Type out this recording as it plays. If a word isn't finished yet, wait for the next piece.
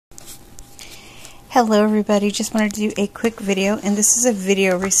Hello everybody, just wanted to do a quick video, and this is a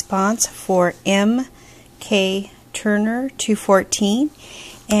video response for Mmkturner214,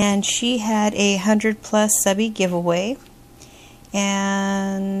 and she had a 100+ subbie giveaway,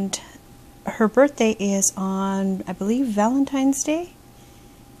 and her birthday is on, I believe, Valentine's Day?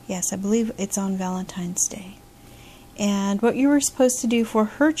 Yes, I believe it's on Valentine's Day. And what you were supposed to do for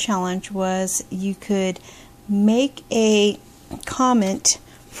her challenge was you could make a comment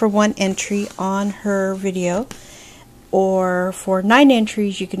for 1 entry on her video, or for 9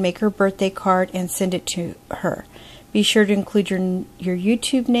 entries you can make her birthday card and send it to her. Be sure to include your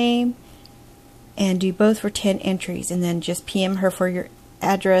YouTube name and do both for 10 entries, and then just PM her for your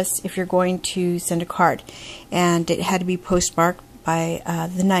address if you're going to send a card. And it had to be postmarked by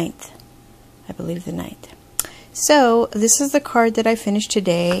the 9th, I believe the 9th. So this is the card that I finished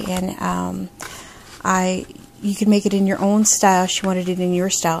today, and you can make it in your own style. She wanted it in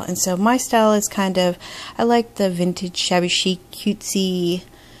your style, and so my style is kind of, I like the vintage, shabby chic, cutesy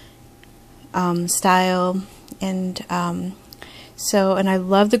style, and and I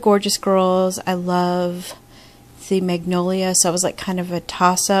love the Gorgeous Girls. I love the Magnolia, so I was like kind of a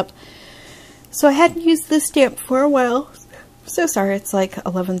toss-up. So I hadn't used this stamp for a while. So sorry, it's like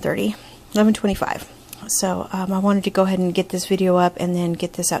 11:25. So I wanted to go ahead and get this video up and then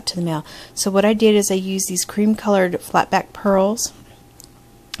get this out to the mail. So what I did is I used these cream colored flatback pearls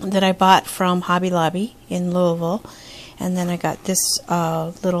that I bought from Hobby Lobby in Louisville, and then I got this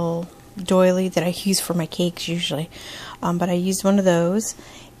little doily that I use for my cakes usually, but I used one of those,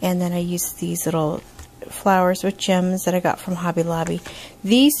 and then I used these little flowers with gems that I got from Hobby Lobby.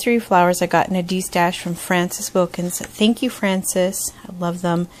 These 3 flowers I got in a D-stash from Frances Wilkins. Thank you, Frances. I love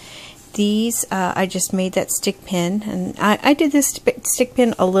them. These, I just made that stick pin, and I did this stick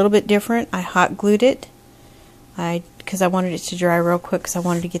pin a little bit different. I hot glued it because I wanted it to dry real quick, because I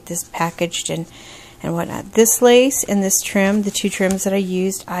wanted to get this packaged and whatnot. This lace and this trim, the 2 trims that I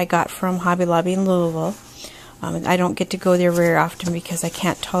used, I got from Hobby Lobby in Louisville. I don't get to go there very often because I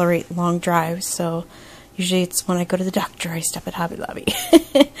can't tolerate long drives, so usually it's when I go to the doctor I stop at Hobby Lobby.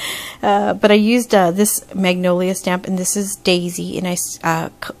 But I used this Magnolia stamp, and this is Daisy, and I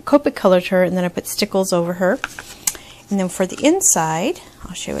Copic colored her, and then I put stickles over her. And then for the inside,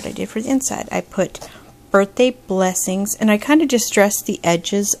 I'll show you what I did for the inside. I put birthday blessings, and I kind of just dressed the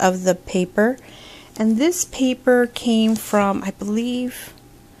edges of the paper. And this paper came from, I believe,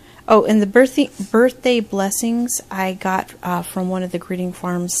 oh, and the birthday blessings I got from one of the Greeting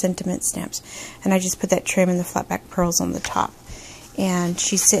Farms sentiment stamps, and I just put that trim and the flatback pearls on the top. And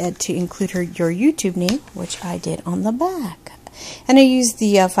she said to include your YouTube name, which I did on the back. And I used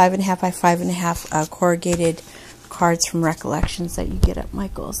the 5.5 by 5.5 corrugated cards from Recollections that you get at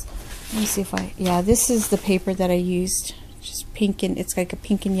Michael's. Let me see if yeah, this is the paper that I used, just pink, and it's like a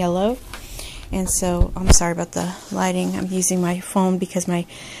pink and yellow. And so I'm sorry about the lighting. I'm using my phone because my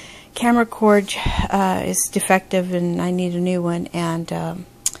camera cord is defective and I need a new one, and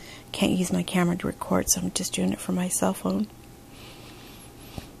can't use my camera to record, so I'm just doing it from my cell phone.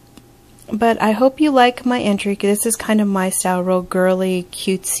 But I hope you like my entry, because this is kind of my style, real girly,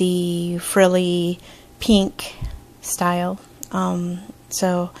 cutesy, frilly, pink style. But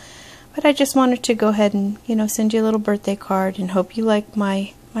I just wanted to go ahead and, send you a little birthday card, and hope you like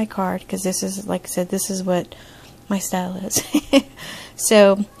my card, because this is, like I said, this is what my style is.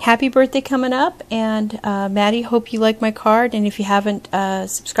 So happy birthday coming up, and Maddie, hope you like my card. And if you haven't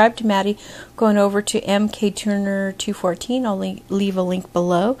subscribed to Maddie, going over to Mmkturner214. I'll leave a link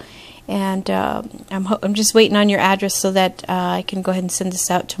below, and I'm just waiting on your address so that I can go ahead and send this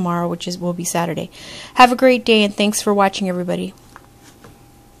out tomorrow, which will be Saturday. Have a great day, and thanks for watching, everybody.